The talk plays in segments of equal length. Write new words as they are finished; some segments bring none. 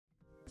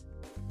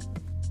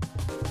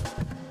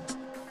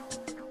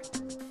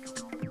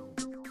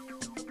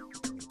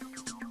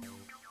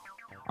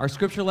Our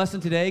scripture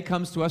lesson today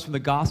comes to us from the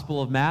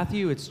Gospel of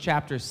Matthew. It's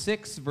chapter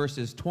 6,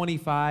 verses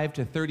 25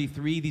 to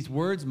 33. These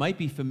words might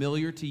be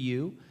familiar to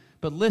you,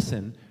 but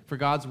listen for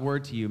God's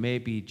word to you. May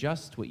it be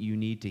just what you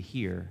need to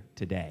hear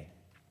today.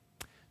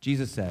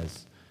 Jesus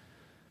says,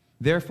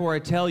 "Therefore I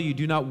tell you,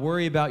 do not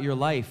worry about your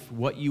life,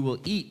 what you will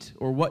eat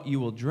or what you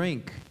will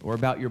drink, or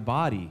about your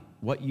body,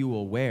 what you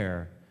will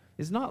wear.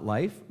 Is not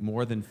life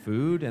more than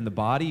food, and the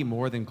body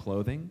more than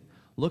clothing?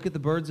 Look at the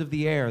birds of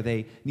the air.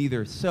 They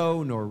neither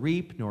sow nor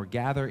reap nor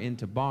gather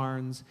into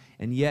barns,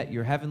 and yet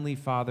your heavenly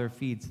Father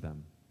feeds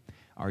them.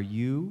 Are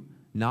you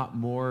not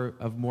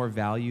of more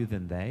value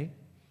than they?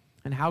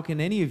 And how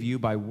can any of you,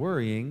 by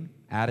worrying,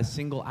 add a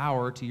single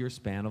hour to your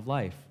span of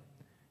life?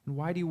 And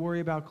why do you worry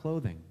about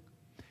clothing?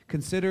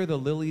 Consider the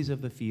lilies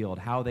of the field,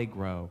 how they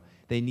grow.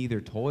 They neither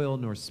toil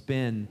nor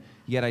spin.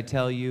 Yet I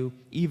tell you,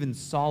 even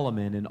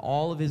Solomon in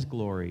all of his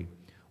glory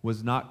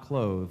was not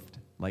clothed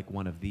like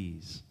one of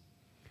these.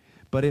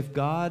 But if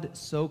God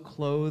so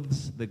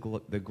clothes the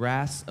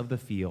grass of the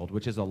field,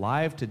 which is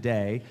alive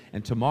today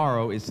and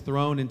tomorrow is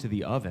thrown into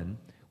the oven,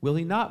 will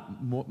he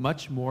not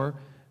much more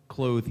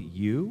clothe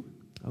you,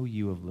 O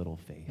you of little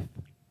faith?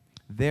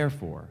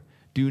 Therefore,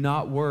 do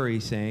not worry,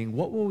 saying,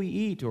 what will we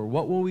eat, or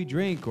what will we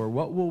drink, or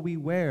what will we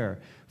wear?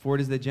 For it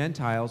is the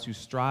Gentiles who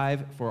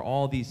strive for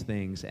all these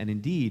things, and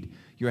indeed,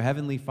 your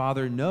heavenly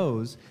Father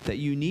knows that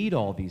you need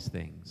all these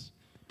things.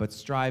 But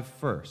strive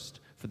first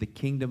for the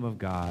kingdom of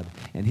God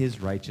and his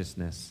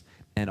righteousness,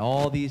 and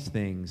all these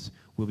things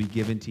will be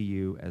given to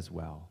you as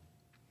well."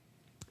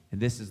 And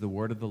this is the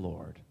word of the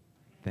Lord.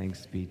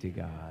 Thanks be to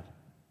God.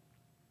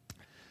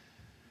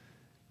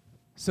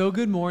 So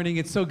good morning.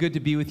 It's so good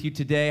to be with you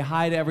today.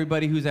 Hi to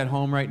everybody who's at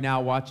home right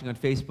now watching on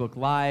Facebook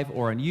Live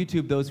or on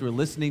YouTube, those who are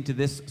listening to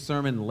this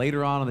sermon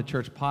later on the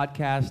church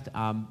podcast.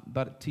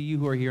 But to you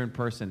who are here in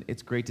person,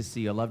 it's great to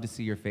see you. I love to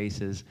see your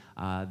faces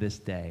this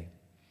day.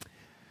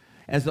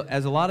 As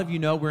a lot of you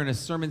know, we're in a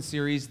sermon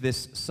series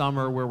this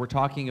summer where we're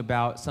talking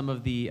about some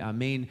of the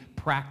main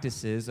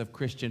practices of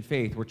Christian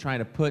faith. We're trying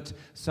to put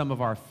some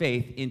of our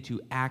faith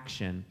into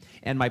action.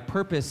 And my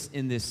purpose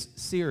in this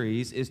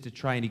series is to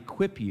try and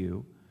equip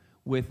you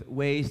with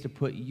ways to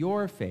put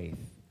your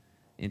faith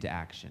into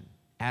action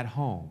at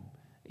home,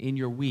 in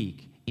your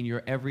week, in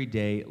your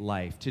everyday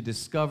life, to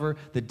discover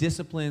the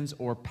disciplines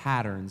or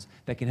patterns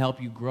that can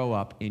help you grow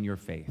up in your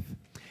faith.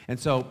 And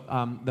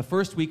so the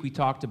first week we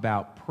talked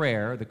about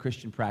prayer, the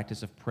Christian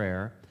practice of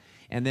prayer.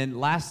 And then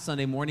last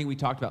Sunday morning we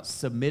talked about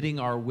submitting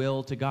our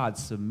will to God,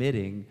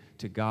 submitting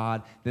to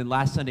God. Then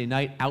last Sunday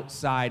night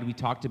outside we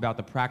talked about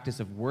the practice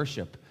of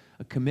worship,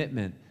 a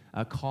commitment,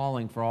 a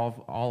calling for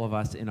all of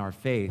us in our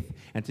faith.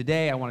 And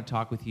today I want to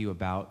talk with you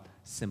about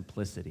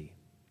simplicity.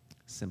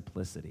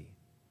 Simplicity.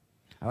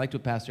 I liked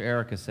what Pastor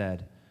Erica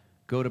said,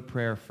 go to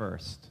prayer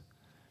first.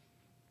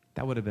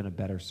 That would have been a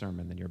better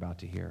sermon than you're about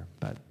to hear,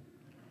 but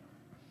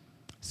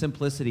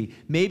simplicity.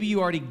 Maybe you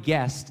already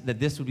guessed that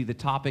this would be the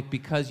topic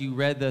because you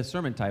read the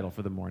sermon title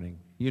for the morning.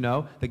 You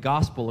know, the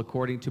gospel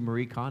according to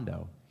Marie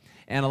Kondo.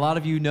 And a lot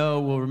of you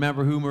will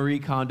remember who Marie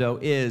Kondo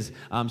is.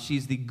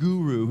 She's the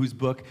guru whose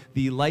book,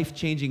 The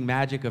Life-Changing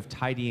Magic of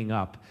Tidying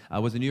Up,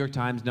 was a New York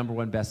Times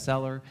 #1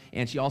 bestseller.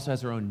 And she also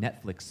has her own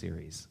Netflix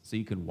series, so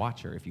you can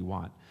watch her if you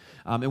want.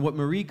 And what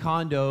Marie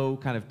Kondo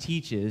kind of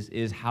teaches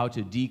is how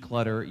to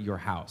declutter your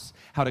house,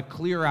 how to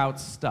clear out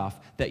stuff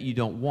that you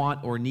don't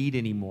want or need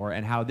anymore,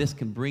 and how this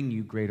can bring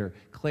you greater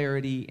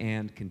clarity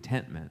and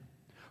contentment.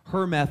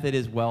 Her method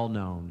is well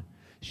known.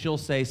 She'll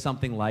say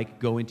something like,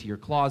 go into your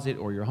closet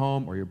or your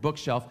home or your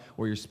bookshelf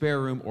or your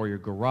spare room or your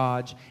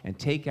garage and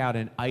take out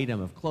an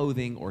item of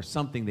clothing or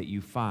something that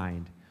you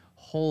find,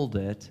 hold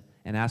it,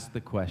 and ask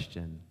the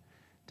question,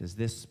 does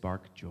this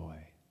spark joy?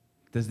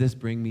 Does this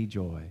bring me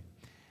joy?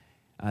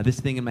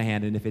 This thing in my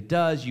hand, and if it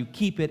does, you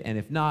keep it, and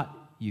if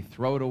not, you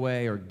throw it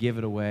away or give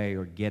it away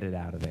or get it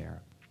out of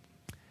there.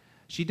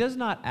 She does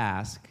not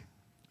ask,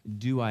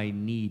 do I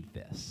need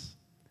this?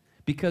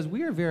 Because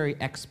we are very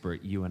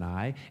expert, you and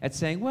I, at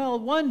saying, well,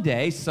 one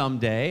day,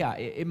 someday,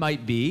 it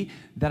might be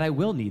that I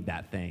will need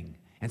that thing,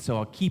 and so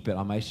I'll keep it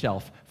on my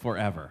shelf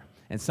forever.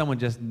 And someone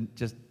just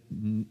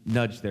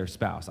nudged their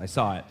spouse. I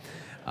saw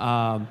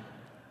it.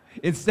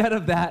 Instead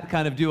of that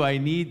kind of do I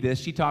need this,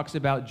 she talks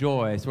about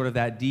joy, sort of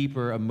that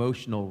deeper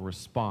emotional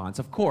response.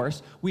 Of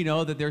course, we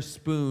know that there's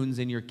spoons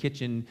in your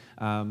kitchen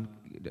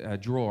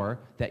drawer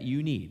that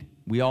you need.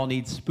 We all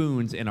need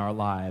spoons in our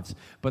lives.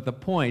 But the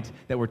point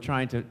that we're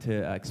trying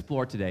to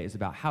explore today is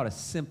about how to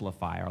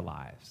simplify our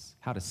lives.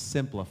 How to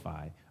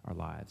simplify our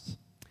lives.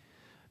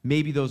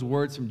 Maybe those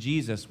words from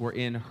Jesus were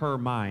in her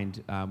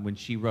mind when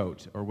she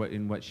wrote or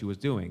in what she was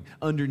doing.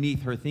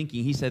 Underneath her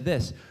thinking, he said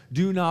this,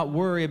 do not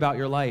worry about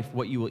your life,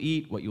 what you will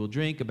eat, what you will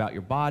drink, about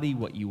your body,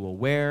 what you will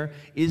wear.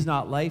 Is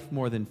not life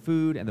more than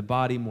food and the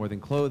body more than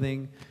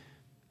clothing?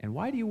 And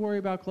why do you worry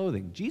about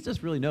clothing?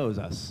 Jesus really knows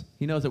us.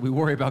 He knows that we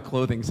worry about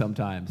clothing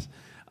sometimes.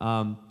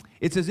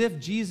 It's as if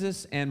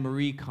Jesus and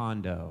Marie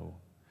Kondo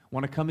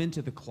want to come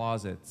into the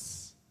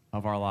closets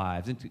of our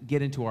lives and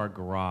get into our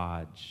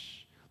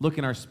garage, look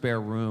in our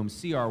spare room,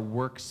 see our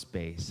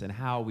workspace and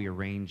how we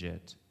arrange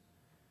it.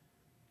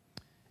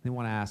 They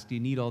want to ask, do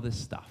you need all this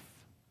stuff?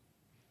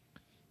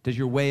 Does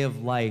your way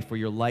of life or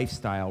your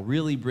lifestyle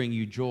really bring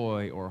you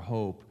joy or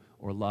hope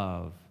or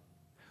love?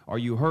 Are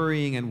you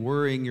hurrying and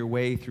worrying your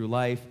way through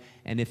life?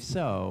 And if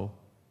so,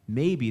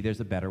 maybe there's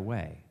a better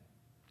way.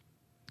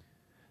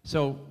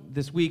 So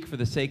this week, for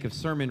the sake of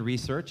sermon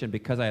research and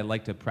because I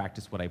like to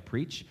practice what I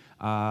preach,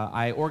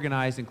 I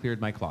organized and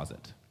cleared my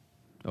closet.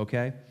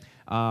 Okay?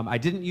 I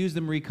didn't use the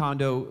Marie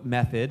Kondo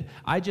method.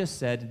 I just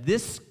said,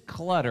 this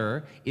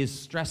clutter is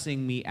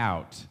stressing me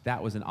out.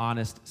 That was an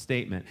honest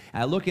statement.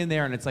 And I look in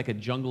there, and it's like a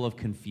jungle of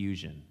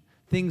confusion.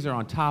 Things are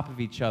on top of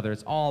each other.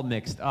 It's all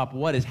mixed up.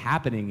 What is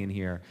happening in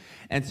here?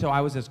 And so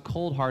I was as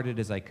cold-hearted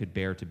as I could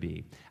bear to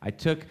be.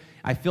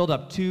 I filled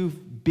up 2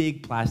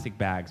 big plastic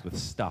bags with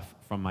stuff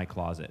from my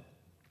closet.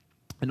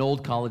 An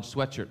old college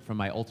sweatshirt from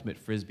my ultimate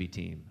Frisbee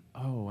team.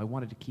 Oh, I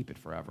wanted to keep it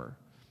forever.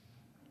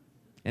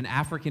 An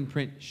African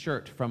print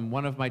shirt from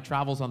one of my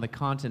travels on the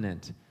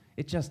continent.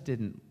 It just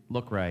didn't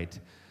look right.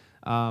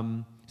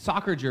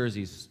 Soccer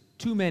jerseys,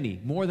 too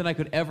many, more than I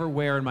could ever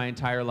wear in my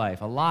entire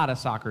life. A lot of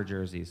soccer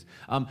jerseys.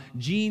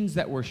 Jeans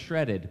that were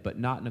shredded, but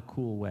not in a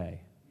cool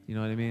way. You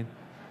know what I mean?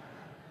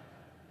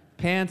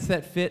 Pants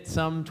that fit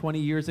some 20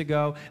 years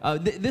ago.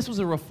 This was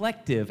a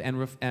reflective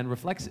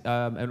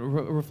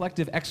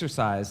reflective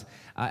exercise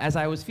as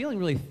I was feeling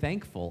really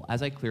thankful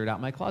as I cleared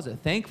out my closet,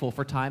 thankful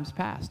for times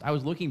past. I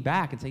was looking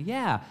back and saying,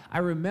 yeah, I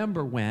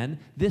remember when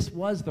this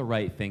was the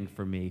right thing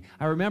for me.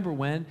 I remember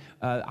when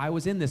I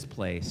was in this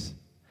place,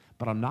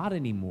 but I'm not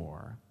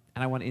anymore.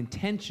 And I want to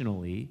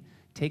intentionally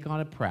take on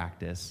a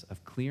practice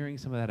of clearing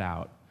some of that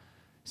out,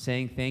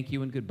 saying thank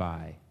you and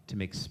goodbye to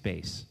make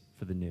space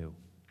for the new.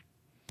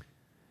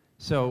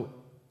 So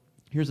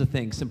here's the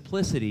thing.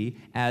 Simplicity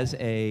as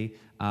a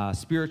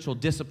spiritual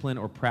discipline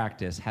or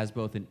practice has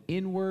both an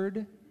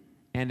inward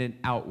and an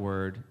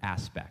outward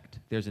aspect.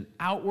 There's an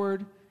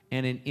outward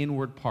and an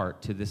inward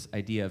part to this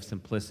idea of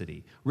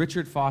simplicity.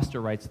 Richard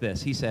Foster writes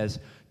this. He says,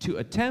 to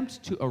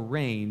attempt to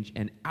arrange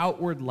an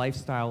outward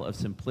lifestyle of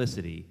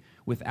simplicity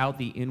without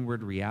the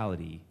inward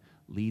reality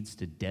leads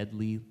to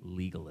deadly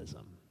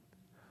legalism.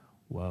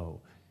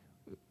 Whoa.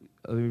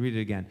 Let me read it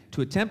again.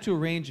 To attempt to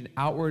arrange an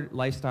outward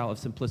lifestyle of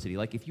simplicity,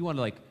 like if you want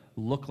to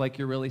look like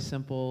you're really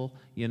simple,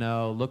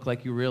 look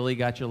like you really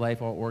got your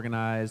life all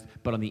organized,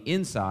 but on the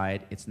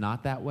inside, it's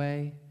not that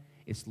way,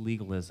 it's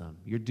legalism.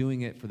 You're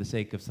doing it for the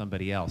sake of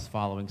somebody else,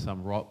 following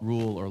some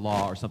rule or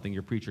law or something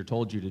your preacher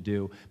told you to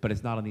do, but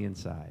it's not on the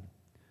inside.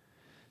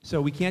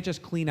 So we can't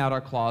just clean out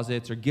our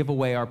closets or give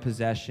away our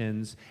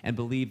possessions and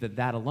believe that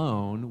that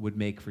alone would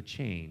make for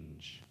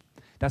change.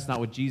 That's not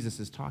what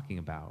Jesus is talking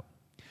about.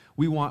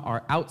 We want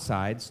our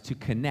outsides to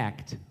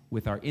connect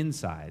with our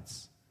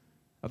insides.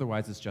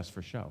 Otherwise, it's just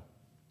for show.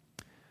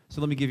 So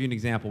let me give you an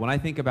example. When I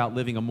think about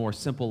living a more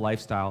simple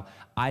lifestyle,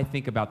 I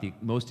think about the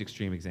most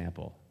extreme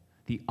example,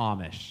 the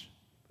Amish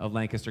of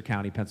Lancaster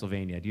County,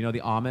 Pennsylvania. Do you know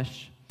the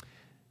Amish?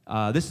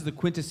 This is the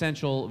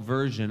quintessential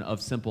version of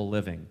simple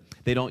living.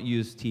 They don't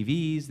use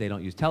TVs, they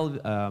don't use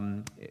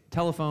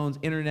telephones,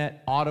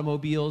 internet,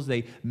 automobiles.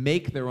 They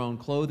make their own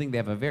clothing. They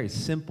have a very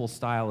simple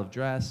style of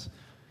dress.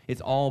 It's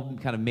all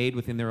kind of made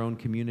within their own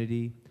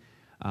community.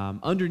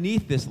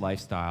 Underneath this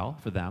lifestyle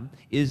for them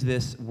is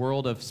this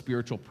world of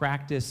spiritual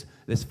practice,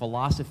 this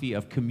philosophy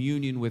of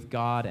communion with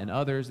God and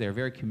others. They're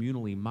very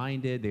communally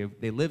minded.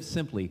 They live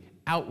simply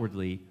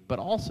outwardly, but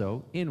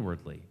also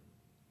inwardly.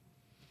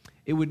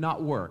 It would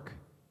not work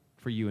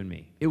for you and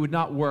me. It would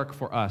not work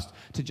for us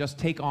to just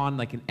take on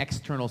like an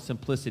external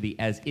simplicity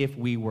as if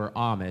we were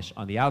Amish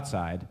on the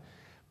outside,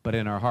 but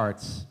in our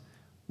hearts,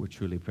 we're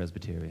truly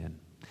Presbyterian.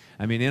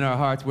 In our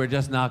hearts, we're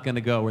just not going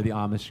to go where the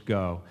Amish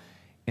go.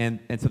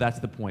 And so that's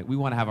the point. We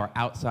want to have our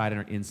outside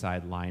and our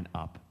inside line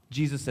up.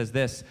 Jesus says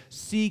this,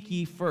 seek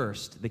ye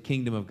first the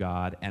kingdom of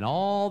God, and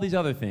all these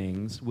other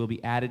things will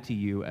be added to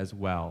you as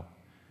well.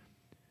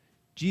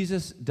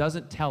 Jesus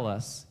doesn't tell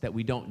us that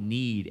we don't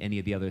need any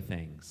of the other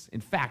things.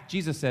 In fact,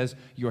 Jesus says,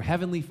 your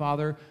heavenly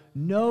Father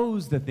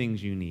knows the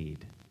things you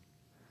need.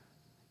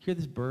 Hear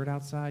this bird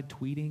outside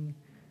tweeting?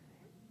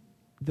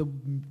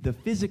 The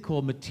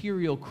physical,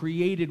 material,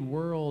 created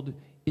world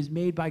is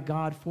made by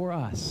God for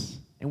us,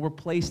 and we're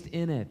placed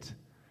in it.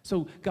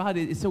 So God,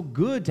 it's so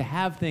good to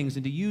have things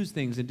and to use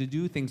things and to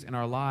do things in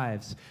our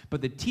lives.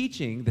 But the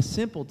teaching, the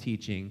simple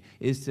teaching,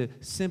 is to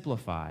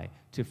simplify,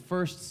 to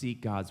first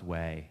seek God's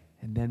way,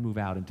 and then move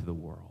out into the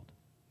world.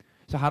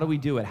 So how do we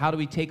do it? How do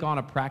we take on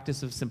a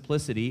practice of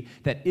simplicity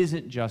that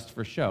isn't just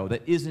for show,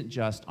 that isn't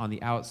just on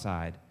the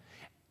outside?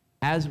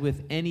 As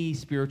with any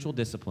spiritual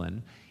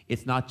discipline,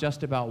 it's not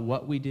just about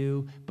what we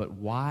do, but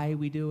why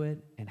we do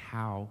it and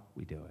how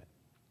we do it.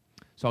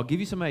 So I'll give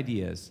you some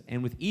ideas,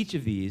 and with each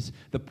of these,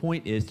 the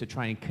point is to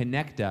try and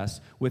connect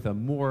us with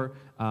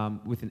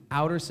with an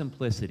outer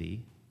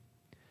simplicity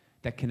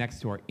that connects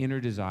to our inner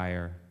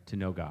desire to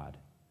know God.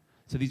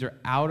 So these are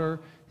outer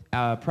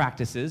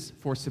practices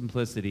for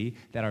simplicity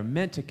that are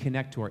meant to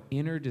connect to our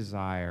inner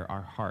desire,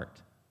 our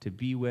heart, to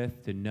be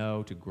with, to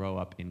know, to grow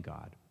up in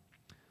God.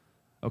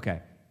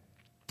 Okay.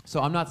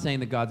 So I'm not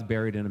saying that God's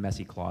buried in a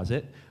messy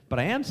closet, but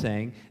I am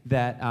saying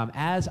that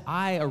as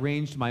I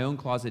arranged my own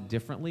closet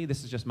differently,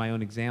 this is just my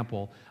own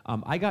example,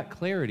 I got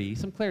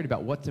some clarity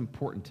about what's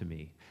important to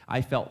me.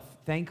 I felt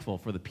thankful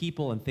for the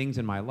people and things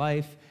in my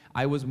life.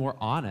 I was more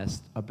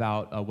honest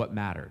about what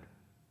mattered.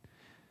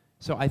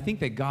 So I think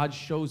that God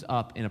shows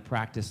up in a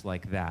practice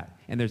like that,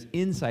 and there's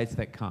insights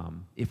that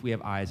come if we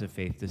have eyes of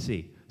faith to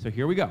see. So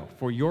here we go.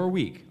 For your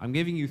week, I'm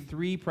giving you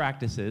 3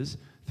 practices,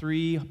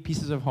 3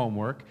 pieces of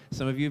homework.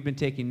 Some of you have been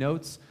taking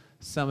notes.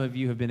 Some of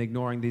you have been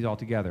ignoring these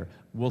altogether.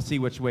 We'll see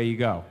which way you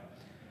go.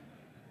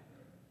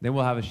 Then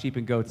we'll have a sheep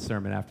and goats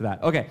sermon after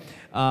that. Okay.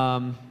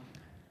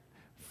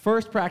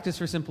 First practice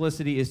for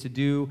simplicity is to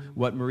do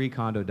what Marie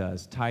Kondo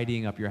does,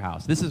 tidying up your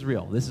house. This is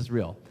real. This is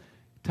real.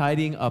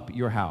 Tidying up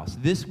your house.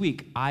 This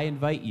week, I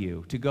invite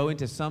you to go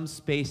into some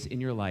space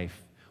in your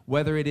life,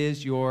 whether it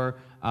is your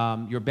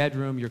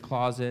bedroom, your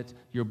closet,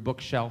 your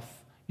bookshelf,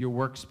 your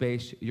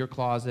workspace, your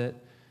closet.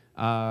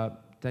 Did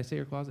I say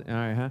your closet? All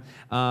right,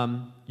 huh?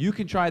 You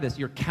can try this.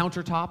 Your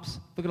countertops.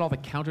 Look at all the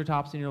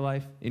countertops in your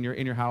life, in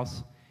your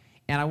house.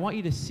 And I want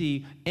you to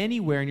see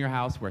anywhere in your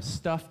house where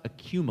stuff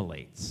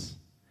accumulates.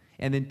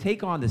 And then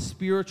take on the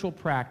spiritual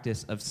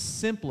practice of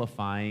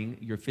simplifying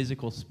your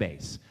physical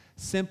space.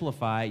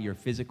 Simplify your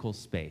physical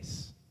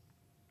space.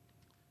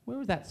 Where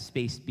would that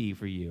space be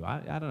for you? I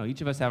don't know. Each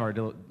of us have our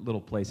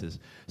little places.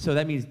 So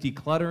that means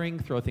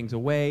decluttering, throw things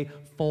away,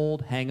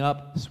 fold, hang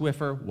up,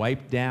 Swiffer,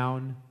 wipe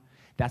down.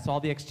 That's all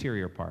the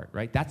exterior part,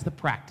 right? That's the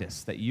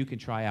practice that you can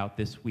try out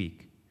this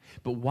week.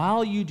 But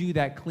while you do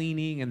that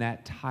cleaning and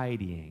that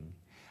tidying,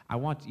 I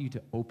want you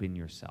to open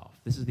yourself.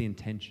 This is the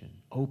intention.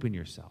 Open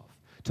yourself.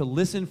 To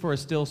listen for a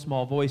still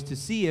small voice, to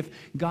see if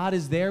God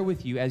is there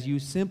with you as you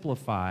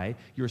simplify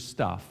your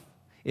stuff,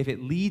 if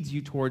it leads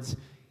you towards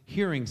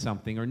hearing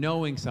something or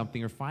knowing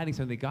something or finding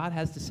something that God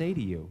has to say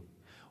to you.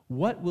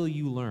 What will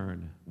you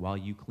learn while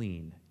you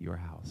clean your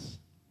house?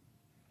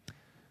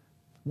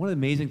 One of the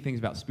amazing things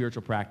about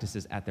spiritual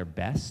practices at their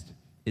best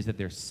is that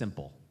they're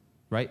simple,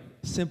 right?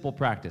 Simple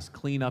practice.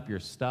 Clean up your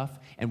stuff,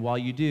 and while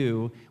you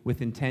do,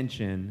 with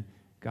intention,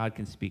 God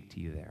can speak to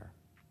you there.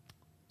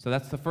 So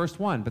that's the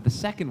first one. But the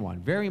second one,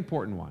 very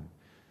important one,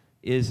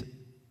 is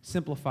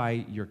simplify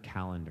your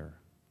calendar.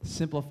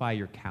 Simplify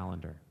your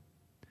calendar.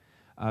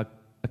 A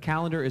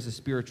calendar is a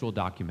spiritual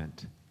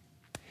document.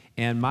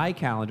 And my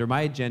calendar,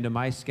 my agenda,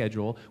 my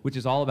schedule, which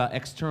is all about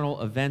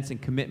external events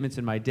and commitments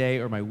in my day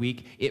or my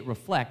week, it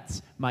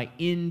reflects my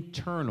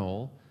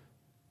internal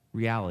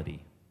reality.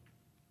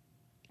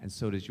 And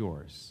so does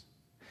yours.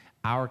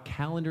 Our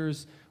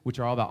calendars, which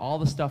are all about all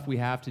the stuff we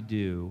have to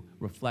do,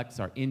 reflects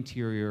our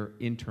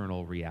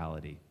internal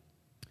reality.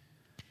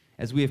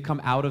 As we have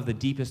come out of the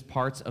deepest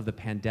parts of the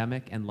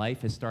pandemic and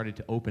life has started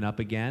to open up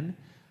again,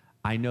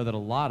 I know that a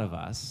lot of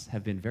us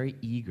have been very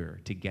eager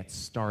to get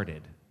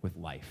started with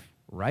life,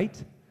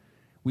 right?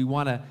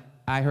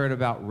 I heard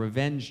about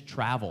revenge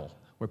travel,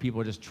 where people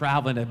are just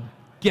traveling to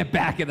get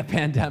back in the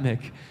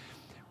pandemic.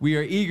 We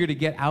are eager to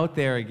get out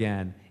there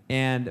again.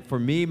 And for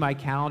me, my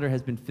calendar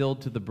has been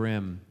filled to the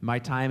brim. My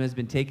time has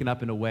been taken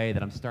up in a way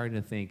that I'm starting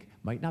to think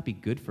might not be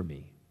good for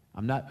me.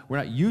 We're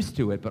not used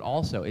to it, but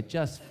also it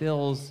just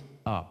fills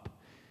up.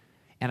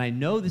 And I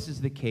know this is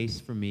the case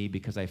for me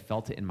because I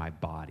felt it in my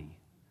body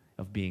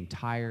of being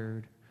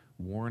tired,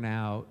 worn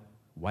out,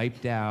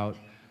 wiped out,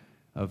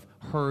 of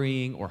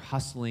hurrying or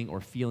hustling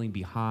or feeling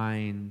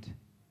behind,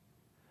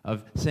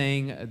 of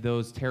saying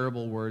those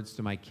terrible words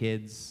to my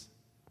kids,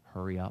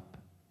 hurry up.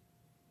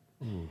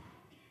 Ooh.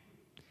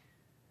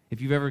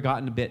 If you've ever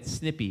gotten a bit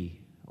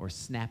snippy or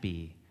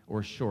snappy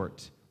or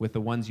short with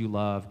the ones you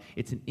love,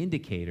 it's an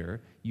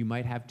indicator you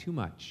might have too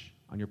much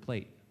on your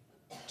plate,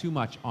 too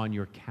much on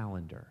your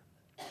calendar.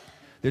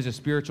 There's a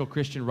spiritual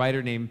Christian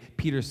writer named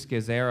Peter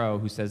Scazzero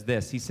who says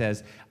this. He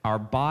says, "Our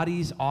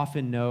bodies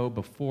often know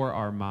before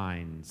our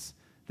minds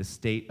the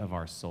state of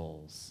our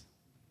souls."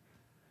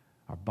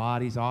 Our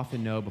bodies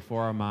often know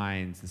before our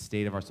minds the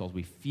state of our souls.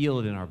 We feel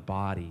it in our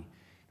body,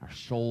 our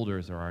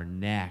shoulders or our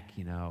neck,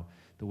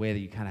 the way that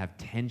you kind of have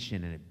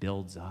tension and it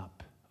builds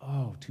up.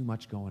 Oh, too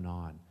much going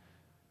on.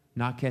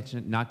 Not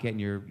getting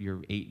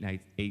your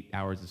 8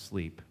 hours of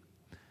sleep.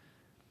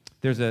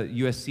 There's a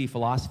USC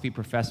philosophy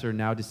professor,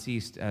 now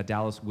deceased,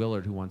 Dallas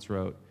Willard, who once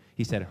wrote,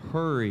 he said,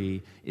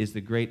 "Hurry is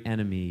the great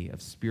enemy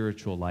of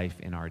spiritual life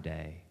in our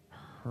day."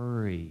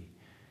 Hurry.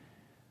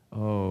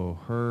 Oh,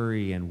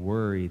 hurry and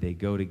worry, they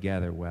go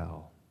together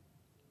well.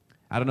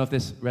 I don't know if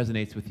this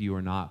resonates with you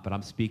or not, but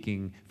I'm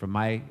speaking from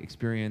my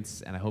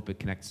experience, and I hope it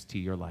connects to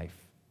your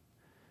life.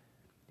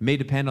 It may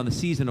depend on the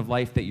season of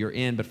life that you're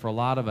in, but for a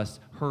lot of us,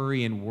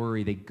 hurry and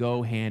worry, they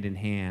go hand in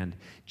hand.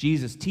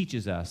 Jesus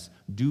teaches us,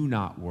 do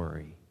not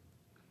worry.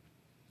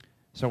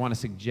 So I want to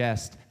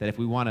suggest that if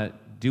we want to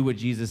do what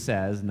Jesus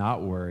says,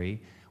 not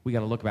worry, we got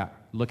to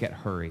look at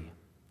hurry.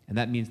 And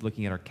that means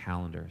looking at our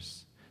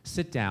calendars.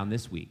 Sit down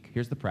this week.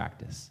 Here's the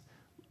practice.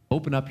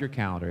 Open up your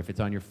calendar. If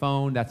it's on your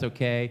phone, that's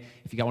okay.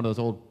 If you got one of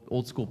those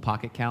old school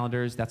pocket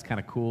calendars, that's kind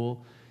of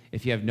cool.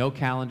 If you have no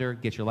calendar,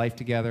 get your life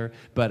together.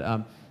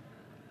 But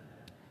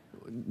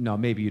No,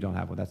 maybe you don't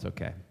have one. That's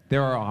okay.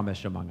 There are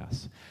Amish among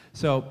us.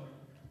 So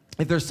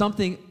if there's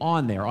something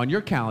on there, on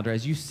your calendar,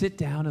 as you sit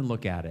down and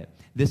look at it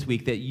this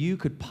week that you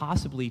could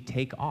possibly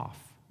take off,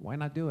 why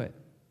not do it?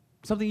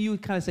 Something you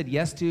kind of said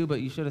yes to,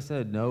 but you should have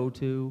said no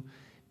to.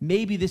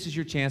 Maybe this is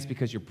your chance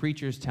because your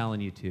preacher is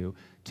telling you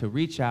to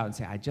reach out and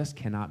say, I just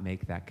cannot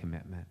make that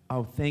commitment.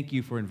 Oh, thank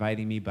you for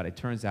inviting me, but it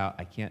turns out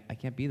I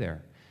can't be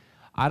there.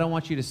 I don't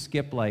want you to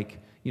skip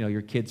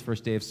your kid's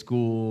first day of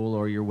school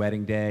or your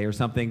wedding day or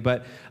something,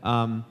 but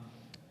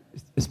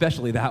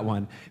especially that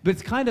one. But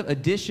it's kind of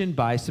addition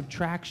by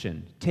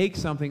subtraction. Take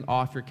something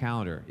off your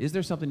calendar. Is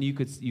there something you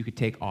could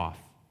take off?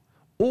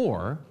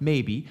 Or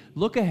maybe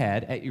look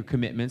ahead at your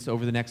commitments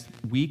over the next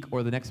week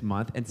or the next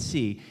month and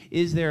see,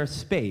 is there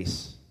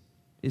space?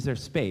 Is there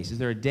space? Is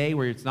there a day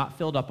where it's not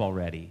filled up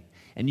already?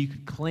 And you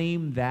could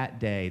claim that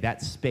day,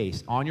 that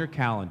space on your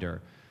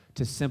calendar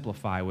to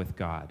simplify with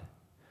God.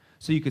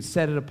 So you could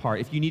set it apart.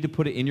 If you need to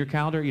put it in your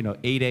calendar,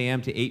 8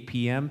 a.m. to 8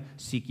 p.m.,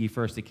 seek ye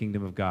first the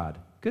kingdom of God.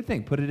 Good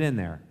thing, put it in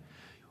there.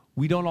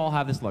 We don't all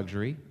have this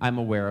luxury. I'm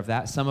aware of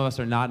that. Some of us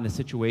are not in a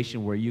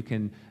situation where you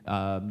can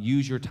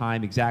use your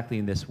time exactly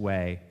in this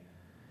way.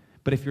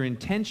 But if you're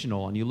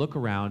intentional and you look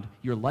around,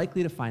 you're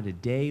likely to find a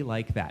day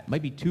like that. It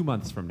might be 2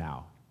 months from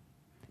now.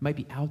 It might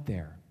be out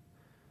there.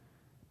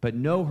 But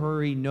no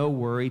hurry, no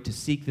worry to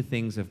seek the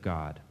things of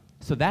God.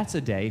 So that's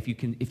a day, if you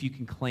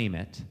can claim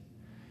it,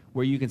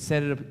 where you can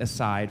set it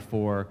aside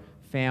for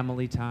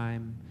family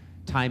time,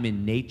 time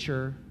in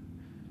nature,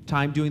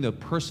 time doing the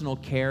personal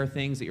care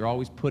things that you're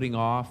always putting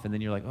off, and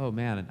then you're like, oh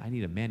man, I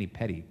need a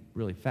mani-pedi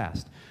really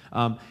fast.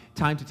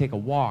 Time to take a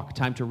walk,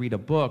 time to read a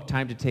book,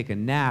 time to take a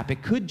nap.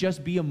 It could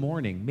just be a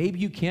morning. Maybe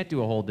you can't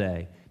do a whole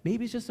day.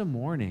 Maybe it's just a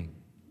morning.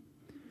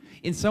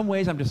 In some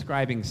ways, I'm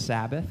describing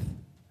Sabbath,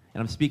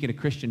 and I'm speaking to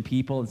Christian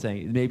people and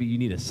saying, maybe you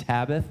need a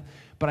Sabbath,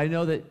 but I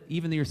know that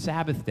even your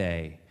Sabbath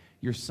day,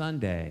 your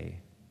Sunday,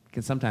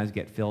 can sometimes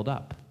get filled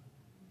up.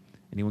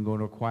 Anyone going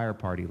to a choir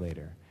party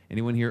later?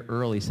 Anyone here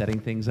early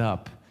setting things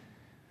up?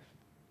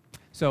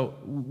 So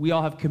we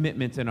all have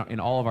commitments in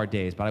all of our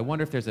days, but I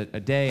wonder if there's a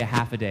day, a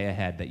half a day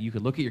ahead that you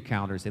could look at your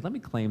calendar and say, let me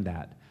claim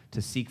that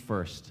to seek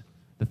first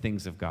the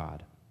things of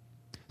God.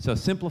 So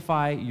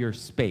simplify your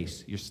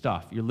space, your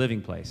stuff, your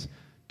living place.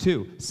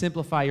 2,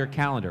 simplify your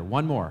calendar.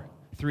 1 more.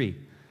 3,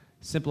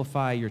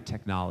 simplify your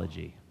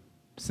technology.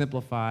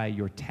 Simplify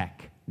your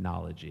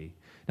technology.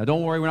 Now,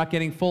 don't worry, we're not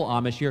getting full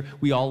Amish here.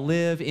 We all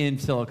live in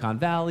Silicon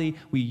Valley.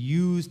 We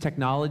use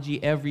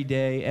technology every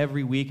day,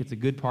 every week. It's a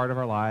good part of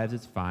our lives.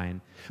 It's fine.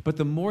 But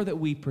the more that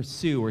we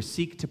pursue or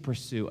seek to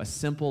pursue a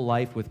simple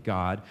life with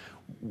God,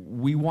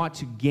 we want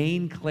to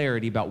gain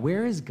clarity about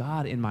where is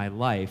God in my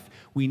life.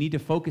 We need to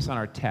focus on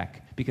our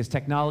tech because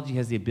technology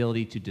has the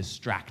ability to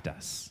distract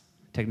us.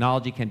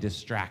 Technology can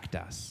distract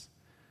us.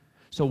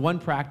 So one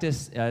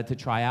practice to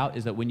try out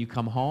is that when you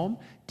come home,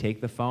 take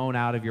the phone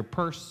out of your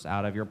purse,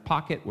 out of your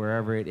pocket,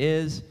 wherever it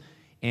is,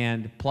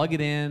 and plug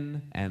it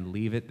in and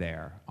leave it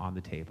there on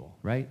the table,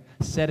 right?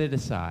 Set it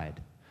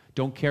aside.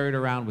 Don't carry it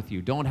around with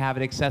you. Don't have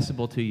it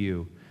accessible to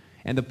you.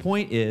 And the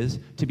point is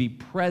to be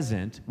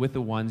present with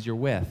the ones you're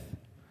with,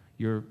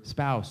 your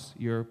spouse,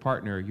 your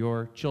partner,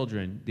 your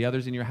children, the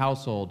others in your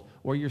household,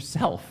 or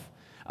yourself.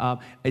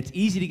 It's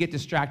easy to get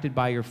distracted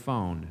by your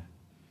phone.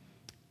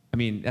 I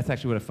mean, that's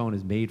actually what a phone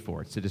is made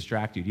for. It's to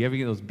distract you. Do you ever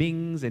get those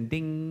bings and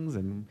dings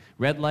and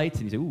red lights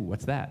and you say, ooh,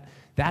 what's that?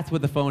 That's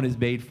what the phone is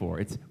made for.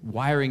 It's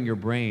wiring your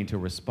brain to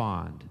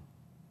respond.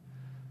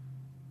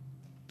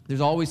 There's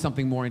always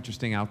something more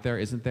interesting out there,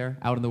 isn't there?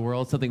 Out in the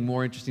world, something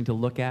more interesting to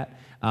look at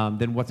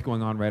than what's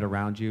going on right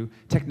around you.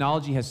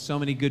 Technology has so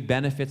many good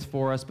benefits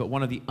for us, but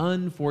one of the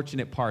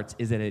unfortunate parts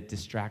is that it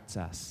distracts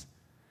us.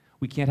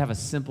 We can't have a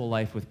simple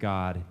life with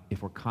God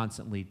if we're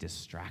constantly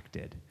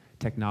distracted.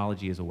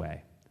 Technology is a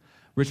way.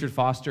 Richard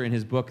Foster, in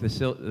his book,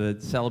 The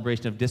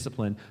Celebration of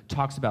Discipline,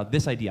 talks about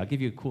this idea. I'll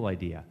give you a cool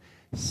idea.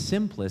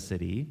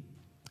 Simplicity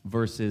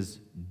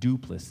versus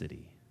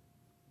duplicity.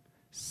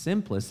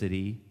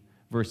 Simplicity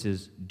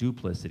versus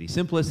duplicity.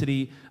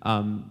 Simplicity,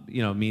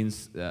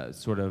 means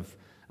sort of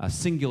a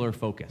singular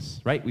focus,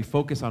 right? We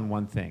focus on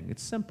one thing.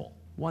 It's simple,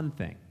 one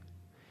thing.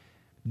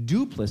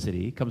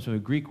 Duplicity comes from a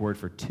Greek word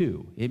for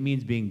two. It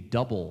means being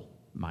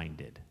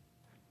double-minded.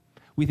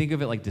 We think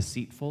of it like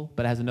deceitful,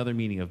 but it has another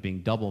meaning of being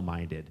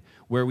double-minded,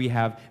 where we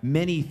have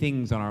many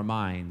things on our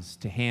minds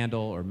to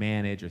handle or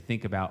manage or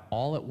think about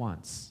all at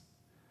once.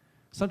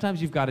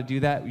 Sometimes you've got to do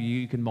that.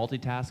 You can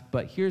multitask,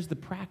 but here's the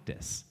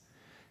practice.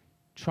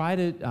 Try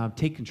to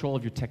take control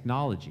of your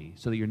technology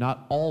so that you're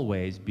not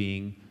always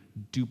being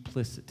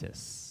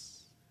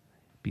duplicitous.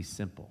 Be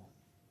simple,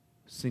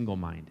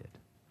 single-minded.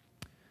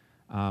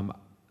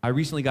 I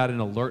recently got an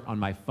alert on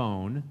my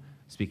phone,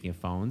 speaking of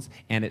phones,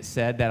 and it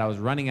said that I was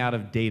running out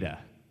of data.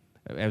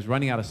 I was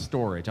running out of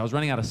storage. I was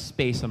running out of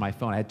space on my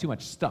phone. I had too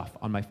much stuff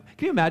on my phone.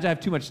 Can you imagine I have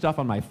too much stuff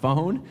on my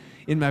phone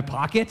in my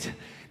pocket?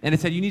 And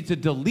it said you need to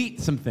delete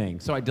some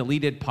things. So I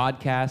deleted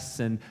podcasts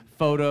and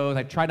photos.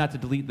 I try not to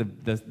delete the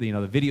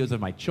videos of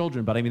my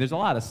children, but I mean, there's a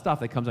lot of stuff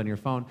that comes on your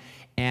phone.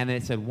 And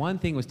it said one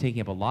thing was taking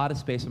up a lot of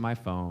space on my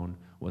phone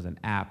was an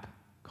app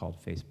called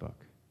Facebook.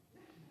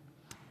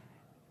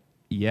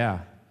 Yeah,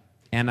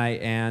 and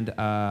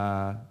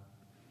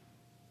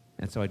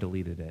so I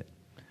deleted it.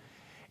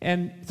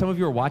 And some of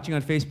you are watching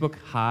on Facebook.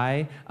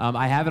 Hi.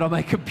 I have it on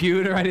my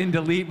computer. I didn't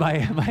delete my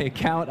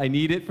account. I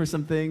need it for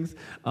some things.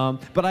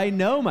 But I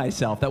know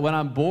myself that when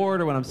I'm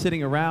bored or when I'm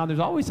sitting around, there's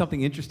always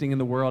something interesting in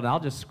the world, and I'll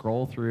just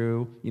scroll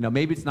through.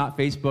 Maybe it's not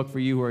Facebook for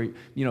you who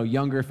are,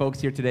 younger folks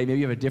here today. Maybe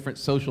you have a different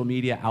social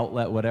media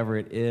outlet, whatever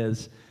it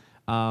is.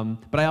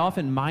 But I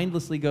often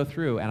mindlessly go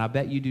through, and I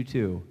bet you do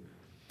too.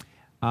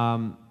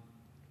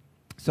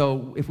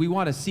 So if we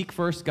want to seek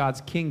first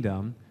God's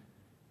kingdom,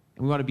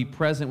 and we want to be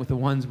present with the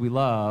ones we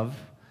love,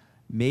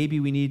 maybe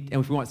and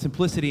if we want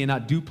simplicity and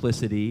not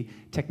duplicity,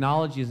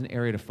 technology is an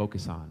area to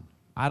focus on.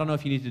 I don't know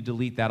if you need to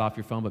delete that off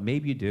your phone, but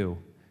maybe you do.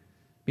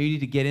 Maybe you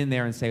need to get in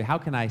there and say, how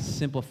can I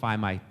simplify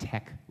my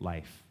tech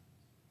life?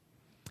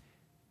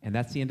 And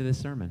that's the end of this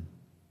sermon.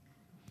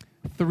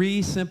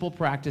 3 simple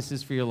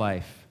practices for your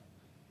life.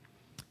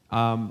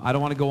 I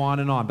don't want to go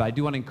on and on, but I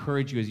do want to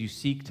encourage you as you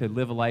seek to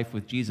live a life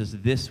with Jesus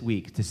this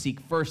week, to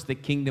seek first the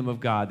kingdom of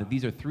God, that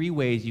these are 3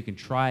 ways you can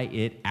try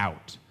it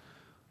out.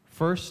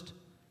 First,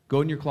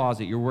 go in your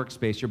closet, your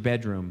workspace, your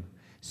bedroom.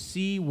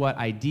 See what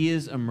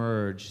ideas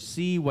emerge.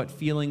 See what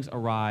feelings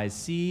arise.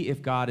 See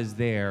if God is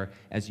there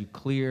as you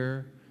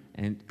clear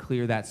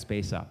that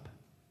space up.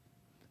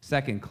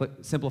 Second,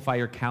 simplify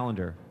your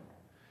calendar.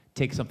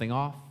 Take something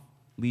off.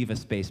 Leave a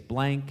space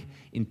blank.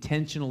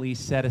 Intentionally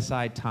set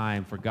aside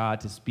time for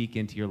God to speak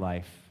into your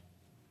life.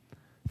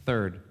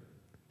 Third,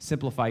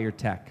 simplify your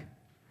tech.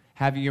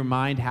 Having your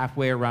mind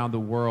halfway around the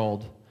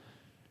world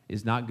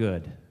is not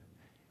good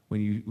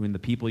when the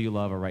people you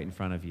love are right in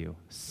front of you.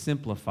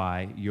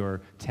 Simplify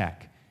your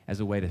tech as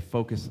a way to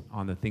focus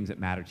on the things that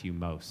matter to you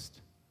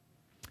most.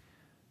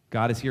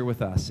 God is here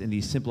with us in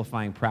these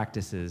simplifying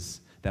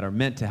practices that are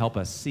meant to help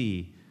us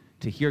see,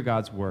 to hear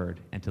God's word,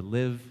 and to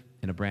live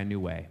in a brand new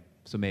way.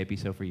 So may it be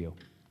so for you.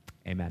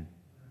 Amen.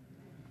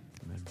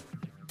 Amen.